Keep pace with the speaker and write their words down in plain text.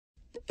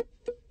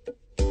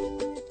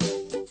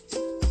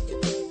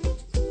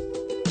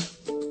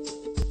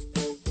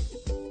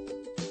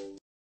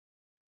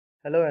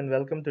Hello and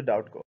welcome to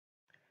thedoubtgo.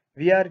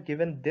 We are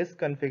given this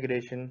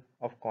configuration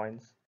of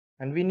coins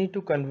and we need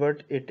to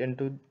convert it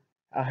into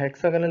a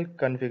hexagonal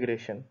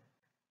configuration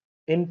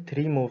in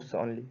 3 moves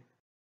only.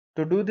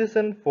 To do this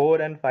in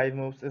 4 and 5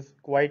 moves is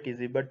quite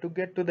easy, but to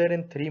get to there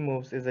in 3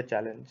 moves is a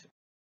challenge.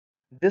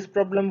 This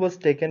problem was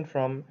taken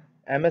from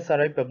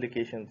MSRI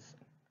publications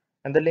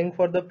and the link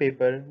for the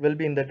paper will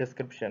be in the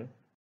description.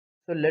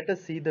 So let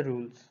us see the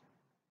rules.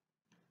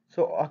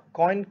 So a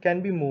coin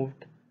can be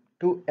moved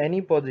to any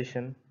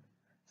position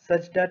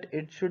such that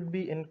it should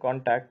be in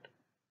contact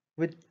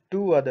with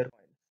two other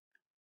coins.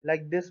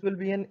 Like this will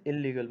be an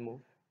illegal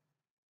move,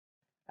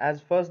 as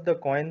first the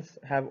coins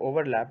have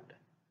overlapped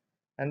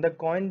and the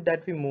coin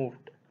that we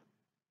moved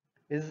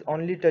is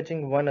only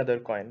touching one other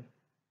coin.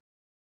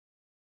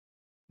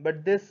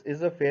 But this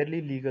is a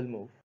fairly legal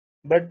move.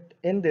 But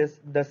in this,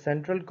 the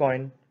central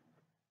coin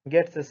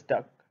gets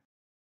stuck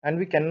and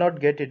we cannot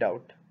get it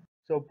out.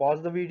 So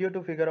pause the video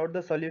to figure out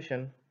the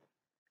solution,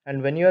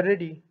 and when you are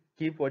ready,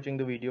 keep watching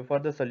the video for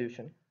the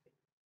solution.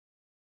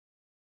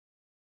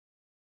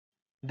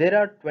 There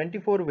are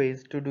 24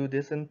 ways to do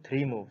this in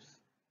 3 moves,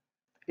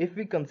 if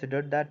we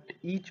consider that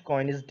each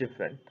coin is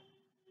different.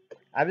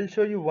 I will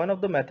show you one of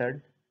the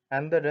method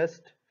and the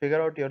rest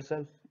figure out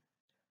yourself.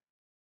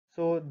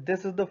 So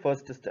this is the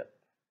first step,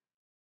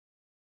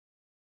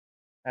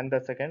 and the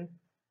second,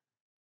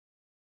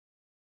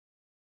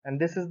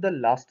 and this is the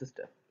last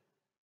step.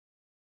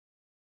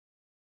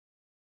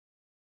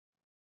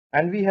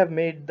 And we have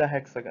made the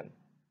hexagon.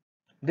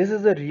 This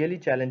is a really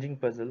challenging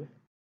puzzle.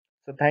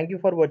 So thank you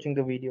for watching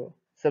the video.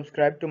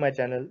 Subscribe to my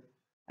channel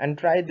and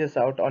try this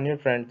out on your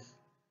friends.